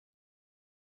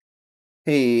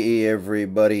Hey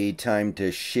everybody, time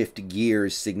to shift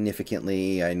gears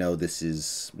significantly. I know this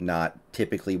is not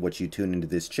typically what you tune into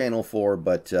this channel for,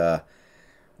 but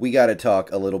we got to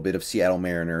talk a little bit of Seattle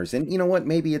Mariners. And you know what?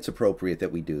 Maybe it's appropriate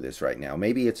that we do this right now.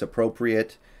 Maybe it's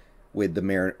appropriate with the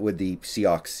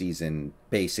Seahawks season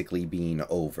basically being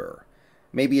over.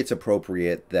 Maybe it's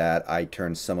appropriate that I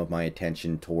turn some of my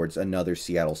attention towards another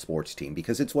Seattle sports team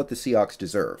because it's what the Seahawks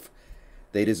deserve.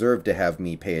 They deserve to have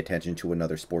me pay attention to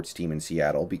another sports team in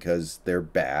Seattle because they're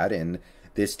bad and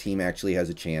this team actually has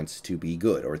a chance to be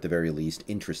good, or at the very least,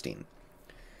 interesting.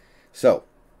 So,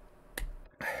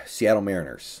 Seattle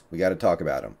Mariners. We got to talk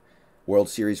about them. World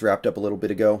Series wrapped up a little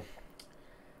bit ago.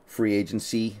 Free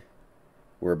agency.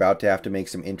 We're about to have to make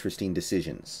some interesting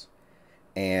decisions.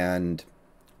 And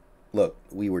look,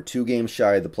 we were 2 games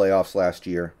shy of the playoffs last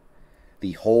year.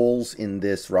 The holes in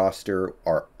this roster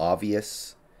are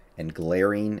obvious and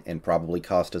glaring and probably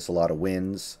cost us a lot of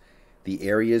wins. The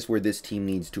areas where this team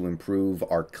needs to improve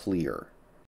are clear.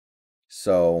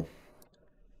 So,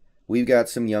 we've got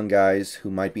some young guys who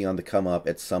might be on the come up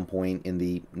at some point in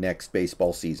the next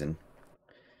baseball season.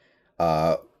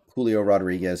 Uh, Julio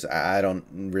Rodriguez, I don't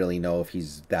really know if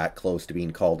he's that close to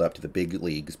being called up to the big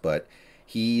leagues, but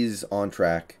he's on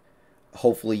track.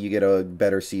 Hopefully, you get a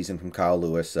better season from Kyle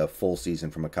Lewis, a full season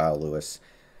from a Kyle Lewis.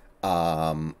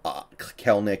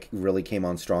 Kelnick really came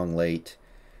on strong late.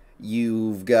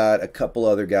 You've got a couple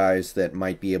other guys that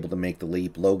might be able to make the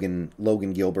leap. Logan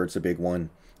Gilbert's a big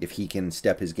one. If he can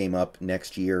step his game up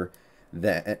next year,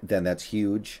 then that's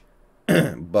huge.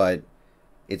 But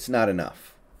it's not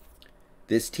enough.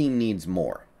 This team needs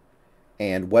more.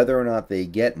 And whether or not they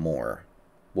get more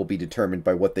will be determined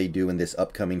by what they do in this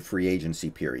upcoming free agency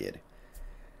period.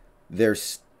 There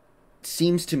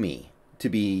seems to me to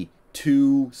be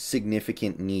 2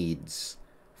 significant needs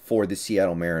for the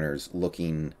Seattle Mariners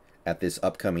looking at this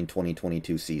upcoming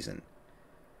 2022 season.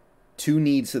 2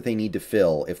 needs that they need to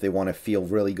fill if they want to feel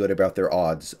really good about their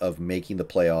odds of making the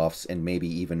playoffs and maybe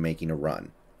even making a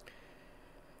run.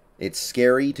 It's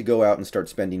scary to go out and start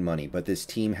spending money, but this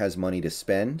team has money to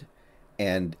spend,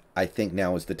 and I think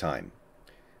now is the time.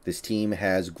 This team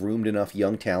has groomed enough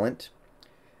young talent.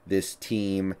 This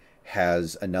team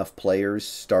has enough players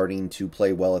starting to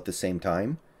play well at the same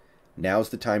time. Now's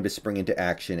the time to spring into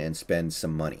action and spend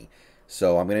some money.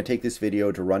 So I'm going to take this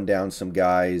video to run down some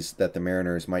guys that the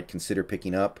Mariners might consider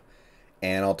picking up,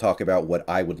 and I'll talk about what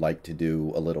I would like to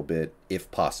do a little bit, if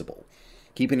possible.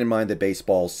 Keeping in mind that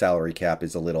baseball's salary cap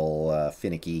is a little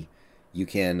finicky. You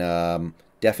can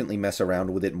definitely mess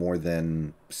around with it more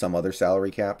than some other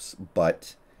salary caps,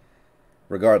 but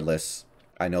regardless,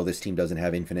 I know this team doesn't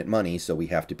have infinite money, so we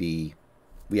have to be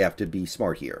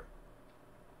smart here.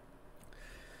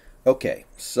 Okay,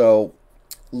 so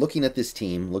looking at this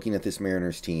team, looking at this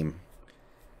Mariners team,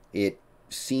 it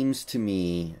seems to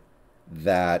me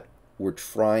that we're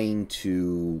trying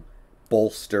to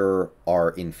bolster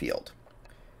our infield.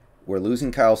 We're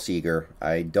losing Kyle Seager.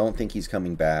 I don't think he's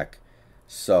coming back,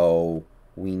 so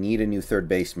we need a new third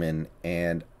baseman,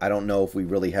 and I don't know if we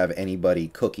really have anybody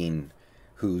cooking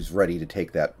who's ready to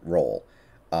take that role.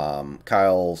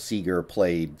 Kyle Seager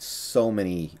played so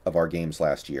many of our games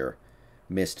last year,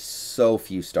 missed so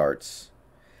few starts,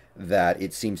 that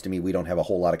it seems to me we don't have a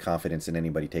whole lot of confidence in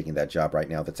anybody taking that job right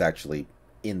now that's actually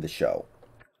in the show.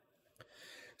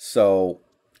 So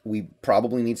we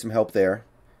probably need some help there.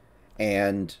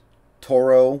 And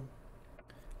Toro,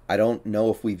 I don't know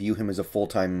if we view him as a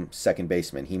full-time second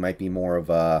baseman. He might be more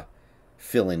of a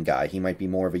fill-in guy. He might be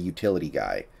more of a utility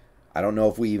guy. I don't know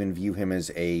if we even view him as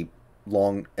a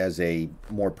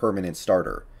more permanent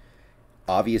starter.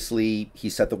 Obviously, he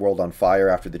set the world on fire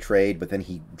after the trade, but then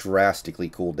he drastically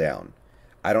cooled down.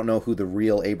 I don't know who the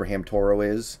real Abraham Toro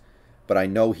is, but I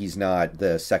know he's not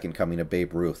the second coming of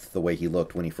Babe Ruth the way he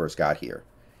looked when he first got here.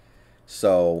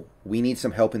 So we need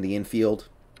some help in the infield.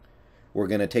 We're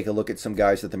going to take a look at some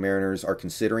guys that the Mariners are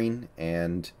considering,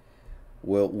 and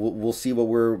we'll see what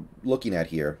we're looking at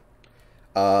here.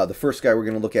 The first guy we're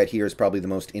going to look at here is probably the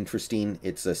most interesting.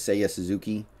 It's Seiya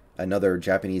Suzuki, another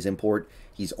Japanese import.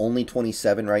 He's only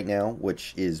 27 right now,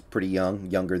 which is pretty young,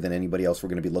 younger than anybody else we're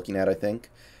going to be looking at, I think.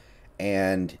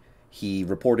 And he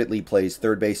reportedly plays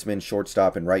third baseman,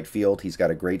 shortstop, and right field. He's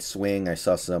got a great swing. I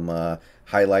saw some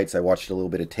highlights. I watched a little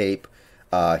bit of tape.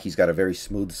 He's got a very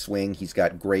smooth swing. He's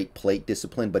got great plate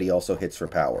discipline, but he also hits for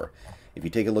power. If you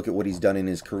take a look at what he's done in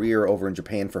his career over in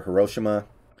Japan for Hiroshima,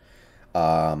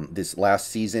 this last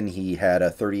season he had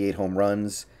 38 home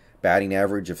runs, batting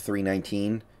average of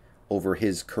 .319. Over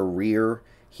his career,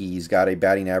 he's got a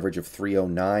batting average of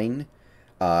 .309.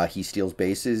 He steals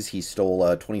bases. He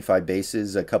stole 25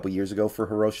 bases a couple years ago for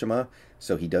Hiroshima,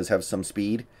 so he does have some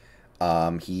speed.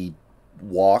 He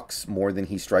walks more than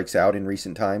he strikes out in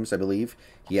recent times, I believe.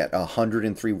 He had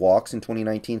 103 walks in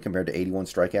 2019 compared to 81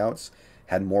 strikeouts.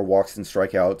 Had more walks than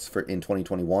strikeouts in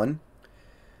 2021.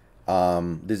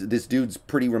 This dude's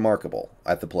pretty remarkable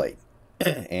at the plate.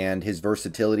 And his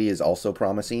versatility is also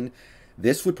promising.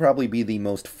 This would probably be the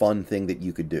most fun thing that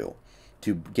you could do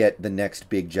to get the next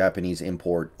big Japanese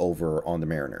import over on the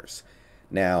Mariners.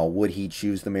 Now, would he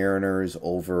choose the Mariners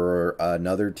over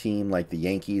another team like the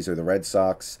Yankees or the Red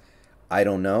Sox? I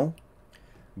don't know.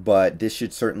 But this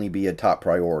should certainly be a top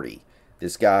priority.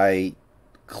 This guy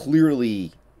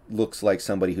clearly looks like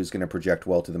somebody who's going to project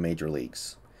well to the major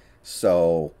leagues.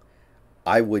 So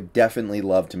I would definitely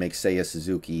love to make Seiya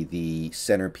Suzuki the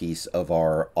centerpiece of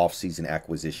our offseason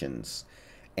acquisitions.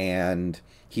 And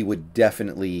he would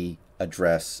definitely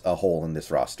address a hole in this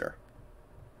roster.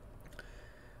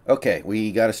 Okay,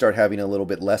 we got to start having a little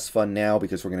bit less fun now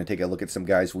because we're going to take a look at some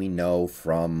guys we know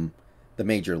from the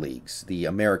major leagues, the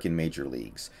American major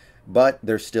leagues. But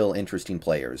they're still interesting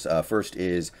players. First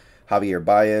is Javier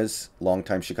Baez,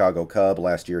 longtime Chicago Cub.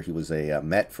 Last year he was a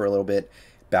Met for a little bit.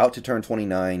 About to turn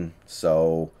 29,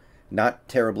 so not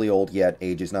terribly old yet.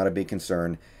 Age is not a big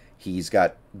concern. He's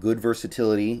got good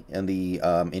versatility in the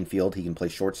infield. He can play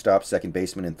shortstop, second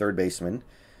baseman, and third baseman.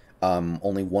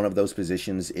 Only one of those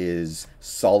positions is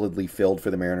solidly filled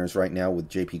for the Mariners right now with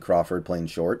J.P. Crawford playing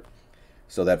short.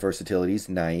 So that versatility is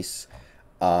nice.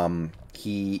 Baez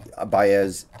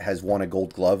has won a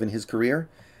Gold Glove in his career,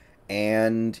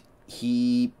 and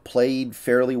he played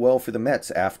fairly well for the Mets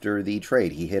after the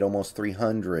trade. He hit almost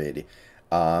 300.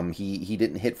 He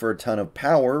didn't hit for a ton of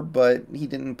power, but he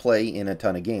didn't play in a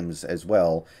ton of games as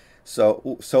well. So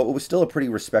it was still a pretty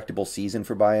respectable season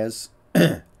for Baez.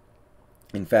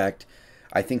 In fact,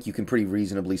 I think you can pretty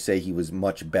reasonably say he was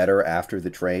much better after the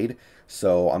trade,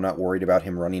 so I'm not worried about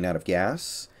him running out of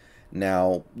gas.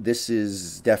 Now, this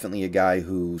is definitely a guy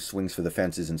who swings for the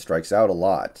fences and strikes out a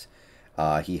lot.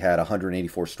 He had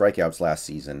 184 strikeouts last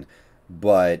season,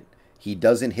 but he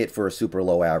doesn't hit for a super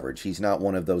low average. He's not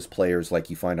one of those players like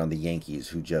you find on the Yankees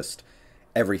who just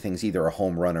everything's either a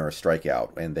home run or a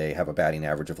strikeout, and they have a batting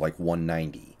average of like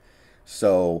 190.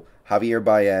 So Javier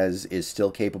Baez is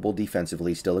still capable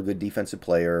defensively, still a good defensive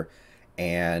player,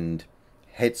 and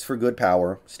hits for good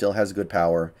power, still has good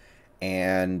power,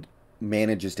 and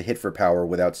manages to hit for power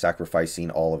without sacrificing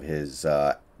all of his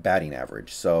batting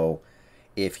average. So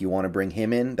if you want to bring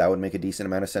him in, that would make a decent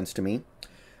amount of sense to me.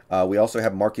 We also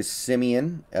have Marcus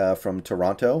Semien from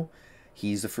Toronto.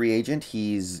 He's a free agent.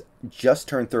 He's just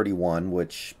turned 31,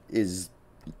 which is,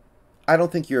 I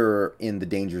don't think you're in the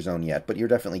danger zone yet, but you're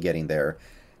definitely getting there.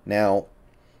 Now,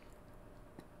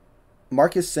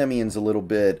 Marcus Semien's a little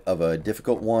bit of a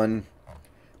difficult one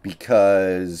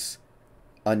because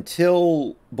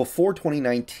until before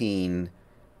 2019,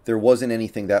 there wasn't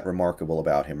anything that remarkable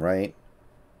about him, right?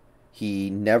 He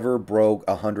never broke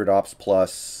 100 ops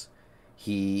plus.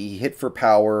 He hit for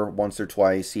power once or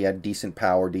twice. He had decent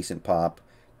power, decent pop,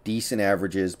 decent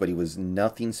averages, but he was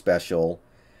nothing special.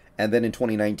 And then in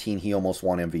 2019, he almost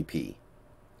won MVP.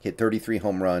 Hit 33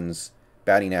 home runs,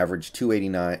 batting average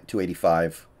 289,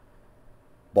 285,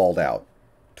 balled out.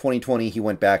 2020, he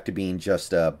went back to being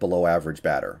just a below average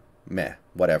batter. Meh,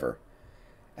 whatever.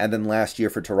 And then last year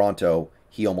for Toronto,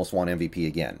 he almost won MVP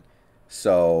again.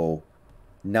 So,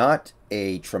 not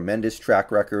a tremendous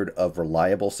track record of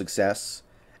reliable success.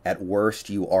 At worst,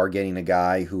 you are getting a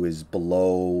guy who is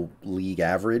below league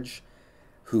average,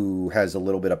 who has a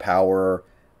little bit of power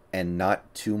and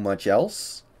not too much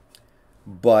else.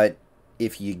 But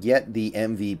if you get the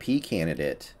MVP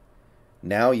candidate,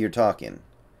 now you're talking.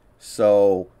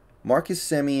 So, Marcus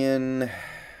Semien,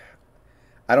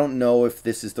 I don't know if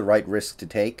this is the right risk to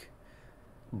take,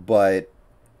 but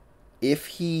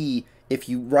if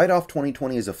you write off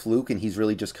 2020 as a fluke and he's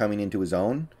really just coming into his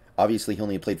own, obviously he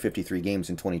only played 53 games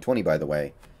in 2020, by the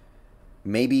way,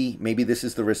 maybe this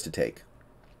is the risk to take.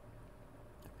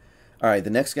 All right,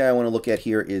 the next guy I want to look at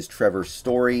here is Trevor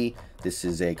Story. This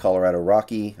is a Colorado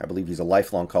Rocky. I believe he's a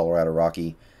lifelong Colorado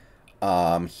Rocky.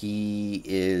 He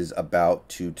is about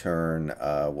to turn,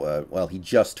 well, he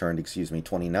just turned,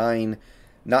 29.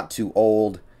 Not too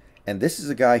old. And this is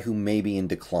a guy who may be in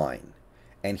decline.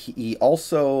 And he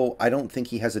also, I don't think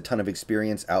he has a ton of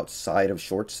experience outside of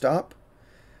shortstop.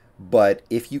 But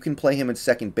if you can play him at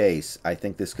second base, I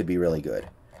think this could be really good.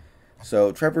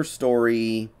 So Trevor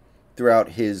Story, throughout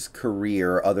his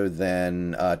career, other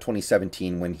than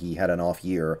 2017 when he had an off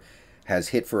year, has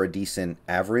hit for a decent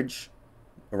average,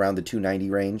 around the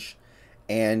 290 range,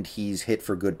 and he's hit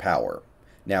for good power.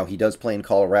 Now, he does play in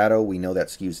Colorado. We know that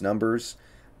skews numbers,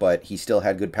 but he still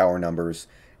had good power numbers.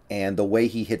 And the way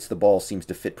he hits the ball seems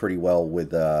to fit pretty well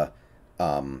with, God,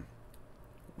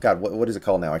 what is it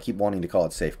called now? I keep wanting to call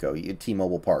it Safeco,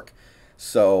 T-Mobile Park.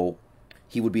 So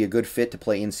he would be a good fit to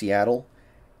play in Seattle.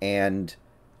 And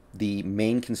the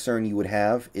main concern you would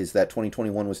have is that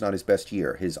 2021 was not his best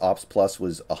year. His Ops Plus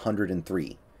was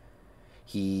 103.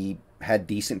 He had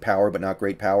decent power, but not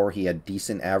great power. He had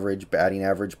decent batting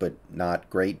average, but not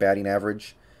great batting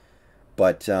average.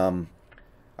 But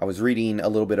I was reading a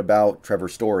little bit about Trevor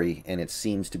Story, and it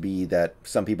seems to be that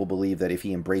some people believe that if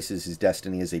he embraces his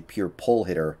destiny as a pure pull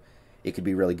hitter, it could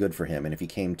be really good for him. And if he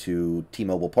came to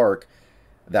T-Mobile Park,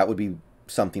 that would be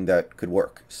something that could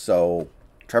work. So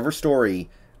Trevor Story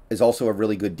is also a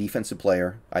really good defensive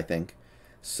player, I think.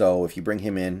 So if you bring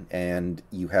him in and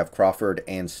you have Crawford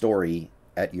and Story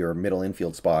at your middle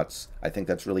infield spots, I think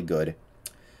that's really good.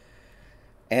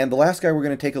 And the last guy we're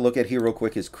going to take a look at here real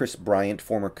quick is Kris Bryant,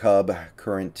 former Cub,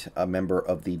 current member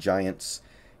of the Giants.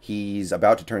 He's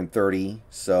about to turn 30,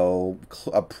 so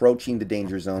approaching the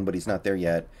danger zone, but he's not there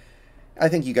yet. I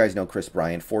think you guys know Kris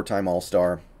Bryant, 4-time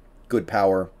All-Star, good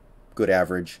power, good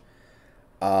average.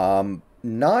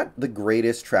 Not the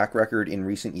greatest track record in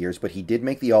recent years, but he did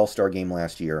make the All-Star game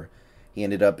last year. He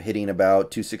ended up hitting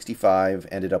about 265,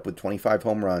 ended up with 25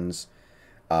 home runs.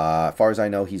 As far as I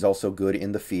know, he's also good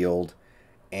in the field.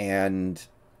 And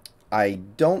I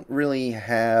don't really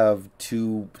have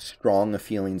too strong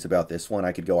feelings about this one.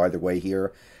 I could go either way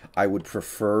here. I would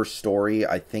prefer Story.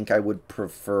 I think I would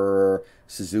prefer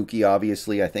Suzuki,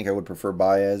 obviously. I think I would prefer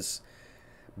Baez.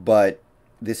 But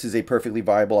this is a perfectly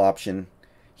viable option.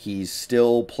 He's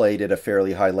still played at a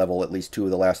fairly high level, at least 2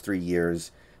 of the last 3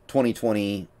 years.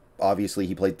 2020, obviously,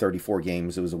 he played 34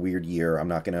 games. It was a weird year. I'm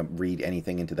not going to read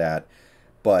anything into that.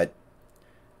 But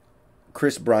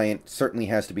Kris Bryant certainly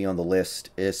has to be on the list,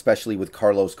 especially with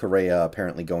Carlos Correa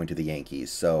apparently going to the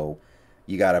Yankees. So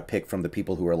you got to pick from the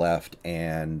people who are left,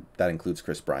 and that includes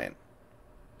Kris Bryant.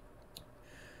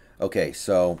 Okay,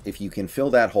 so if you can fill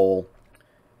that hole,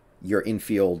 your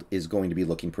infield is going to be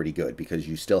looking pretty good because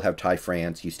you still have Ty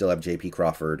France, you still have J.P.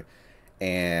 Crawford,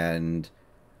 and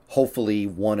hopefully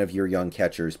one of your young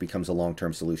catchers becomes a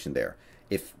long-term solution there.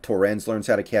 If Torrens learns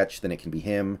how to catch, then it can be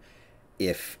him.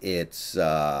 If it's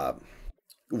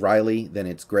Riley, then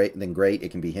it's great. Then great, it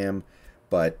can be him.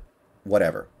 But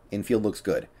whatever. Infield looks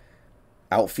good.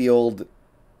 Outfield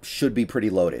should be pretty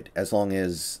loaded as long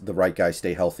as the right guys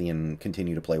stay healthy and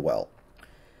continue to play well.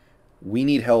 We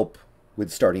need help with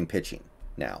starting pitching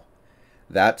now.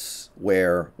 That's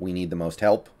where we need the most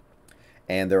help.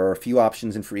 And there are a few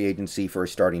options in free agency for a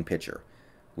starting pitcher.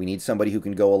 We need somebody who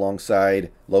can go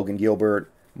alongside Logan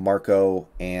Gilbert, Marco,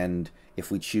 and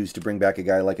if we choose to bring back a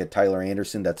guy like a Tyler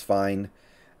Anderson, that's fine.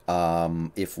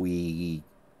 If we...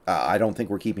 I don't think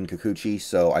we're keeping Kikuchi,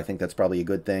 so I think that's probably a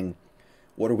good thing.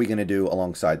 What are we going to do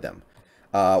alongside them?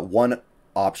 One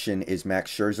option is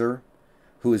Max Scherzer,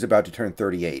 who is about to turn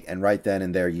 38. And right then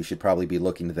and there, you should probably be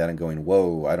looking at that and going,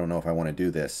 whoa, I don't know if I want to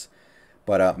do this.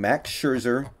 But Max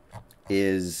Scherzer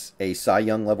is a Cy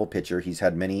Young level pitcher. He's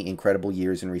had many incredible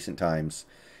years in recent times.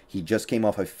 He just came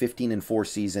off a 15-4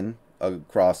 season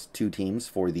across 2 teams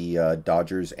for the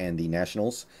Dodgers and the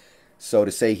Nationals. So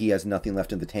to say he has nothing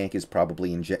left in the tank is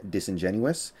probably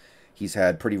disingenuous. He's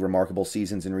had pretty remarkable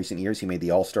seasons in recent years. He made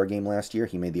the All-Star game last year.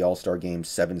 He made the All-Star game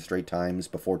 7 straight times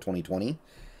before 2020.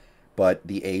 But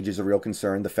the age is a real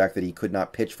concern. The fact that he could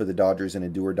not pitch for the Dodgers in a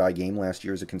do-or-die game last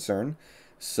year is a concern.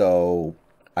 So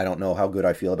I don't know how good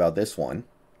I feel about this one.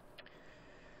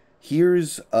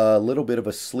 Here's a little bit of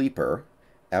a sleeper.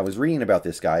 I was reading about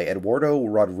this guy, Eduardo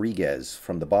Rodriguez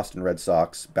from the Boston Red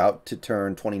Sox, about to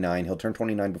turn 29. He'll turn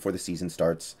 29 before the season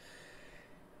starts.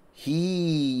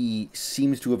 He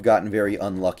seems to have gotten very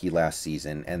unlucky last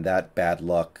season, and that bad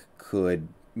luck could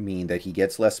mean that he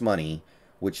gets less money,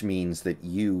 which means that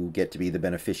you get to be the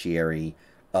beneficiary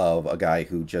of a guy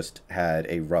who just had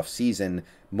a rough season,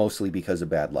 mostly because of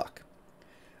bad luck.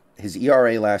 His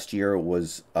ERA last year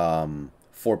was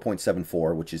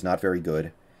 4.74, which is not very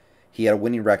good. He had a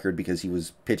winning record because he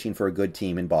was pitching for a good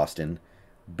team in Boston,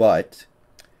 but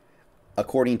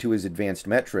according to his advanced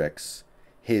metrics,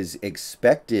 his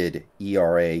expected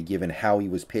ERA, given how he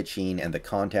was pitching and the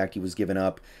contact he was giving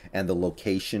up and the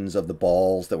locations of the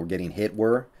balls that were getting hit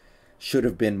should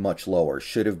have been much lower,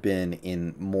 should have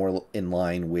been more in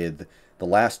line with the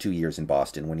last 2 years in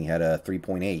Boston when he had a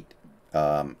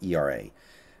 3.8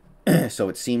 ERA. So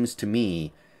it seems to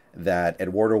me that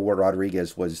Eduardo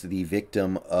Rodriguez was the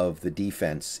victim of the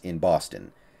defense in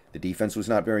Boston. The defense was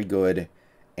not very good,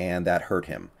 and that hurt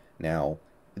him. Now,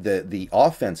 the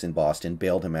offense in Boston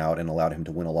bailed him out and allowed him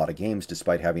to win a lot of games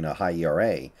despite having a high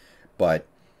ERA. But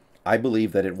I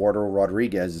believe that Eduardo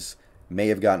Rodriguez may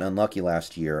have gotten unlucky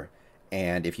last year,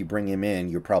 and if you bring him in,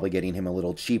 you're probably getting him a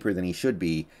little cheaper than he should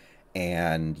be,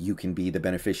 and you can be the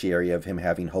beneficiary of him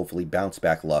having hopefully bounce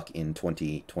back luck in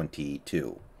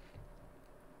 2022.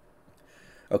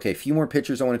 Okay, a few more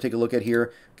pitchers I want to take a look at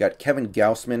here. Got Kevin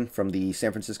Gausman from the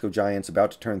San Francisco Giants,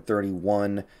 about to turn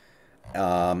 31.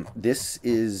 This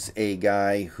is a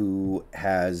guy who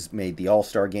has made the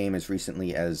All-Star game as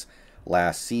recently as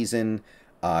last season.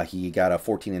 He got a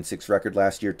 14-6 record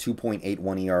last year,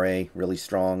 2.81 ERA, really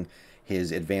strong.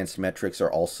 His advanced metrics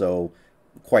are also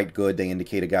quite good. They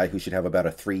indicate a guy who should have about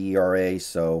a 3 ERA,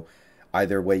 so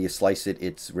either way you slice it,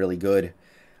 it's really good.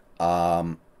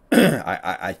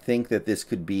 I think that this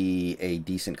could be a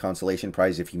decent consolation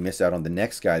prize if you miss out on the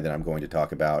next guy that I'm going to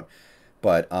talk about.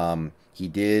 But he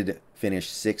did finish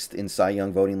 6th in Cy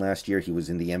Young voting last year. He was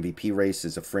in the MVP race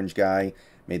as a fringe guy,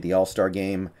 made the All-Star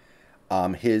game.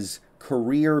 His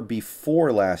career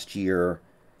before last year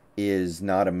is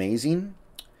not amazing.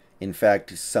 In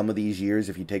fact, some of these years,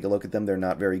 if you take a look at them, they're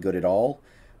not very good at all.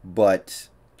 But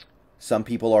some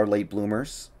people are late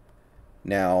bloomers.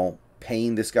 Now,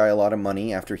 paying this guy a lot of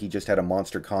money after he just had a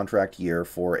monster contract year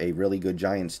for a really good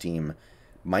Giants team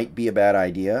might be a bad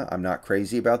idea. I'm not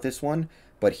crazy about this one,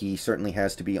 but he certainly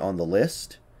has to be on the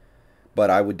list.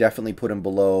 But I would definitely put him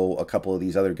below a couple of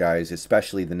these other guys,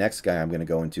 especially the next guy I'm going to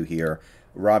go into here,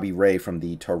 Robbie Ray from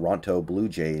the Toronto Blue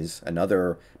Jays,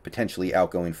 another potentially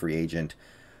outgoing free agent,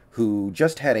 who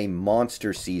just had a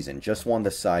monster season, just won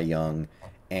the Cy Young,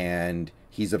 and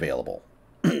he's available.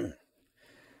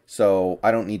 So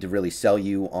I don't need to really sell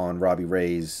you on Robbie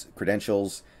Ray's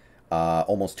credentials.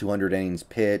 Almost 200 innings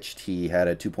pitched. He had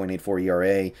a 2.84 ERA.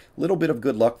 A little bit of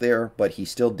good luck there, but he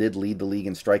still did lead the league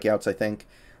in strikeouts, I think,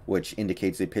 which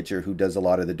indicates a pitcher who does a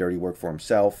lot of the dirty work for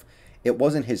himself. It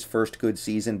wasn't his first good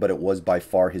season, but it was by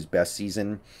far his best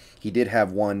season. He did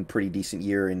have one pretty decent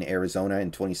year in Arizona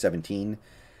in 2017,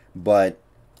 but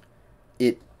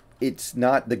it's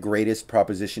not the greatest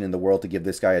proposition in the world to give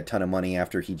this guy a ton of money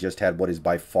after he just had what is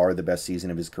by far the best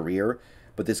season of his career.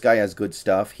 But this guy has good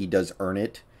stuff. He does earn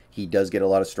it. He does get a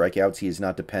lot of strikeouts. He is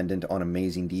not dependent on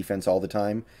amazing defense all the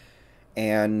time.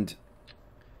 And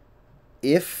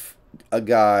if a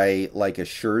guy like a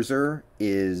Scherzer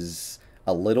is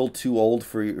a little too old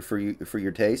for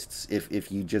your tastes,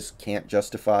 if you just can't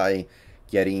justify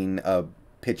getting a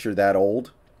pitcher that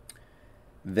old,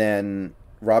 then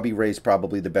Robbie Ray's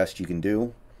probably the best you can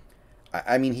do.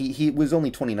 I mean, he was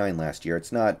only 29 last year.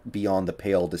 It's not beyond the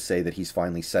pale to say that he's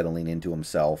finally settling into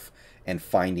himself and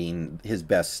finding his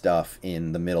best stuff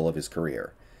in the middle of his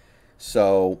career.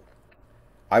 So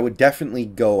I would definitely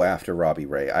go after Robbie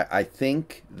Ray. I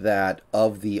think that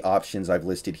of the options I've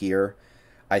listed here,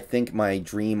 I think my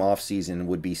dream offseason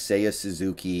would be Seiya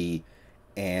Suzuki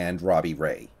and Robbie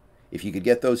Ray. If you could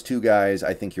get those two guys,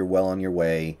 I think you're well on your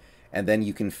way. And then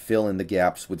you can fill in the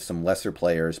gaps with some lesser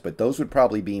players, but those would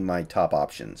probably be my top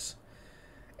options.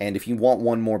 And if you want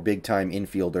one more big-time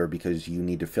infielder because you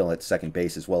need to fill at second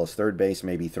base as well as third base,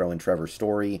 maybe throw in Trevor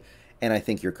Story, and I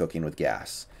think you're cooking with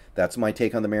gas. That's my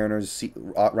take on the Mariners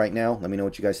right now. Let me know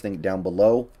what you guys think down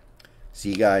below. See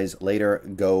you guys later.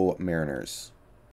 Go Mariners.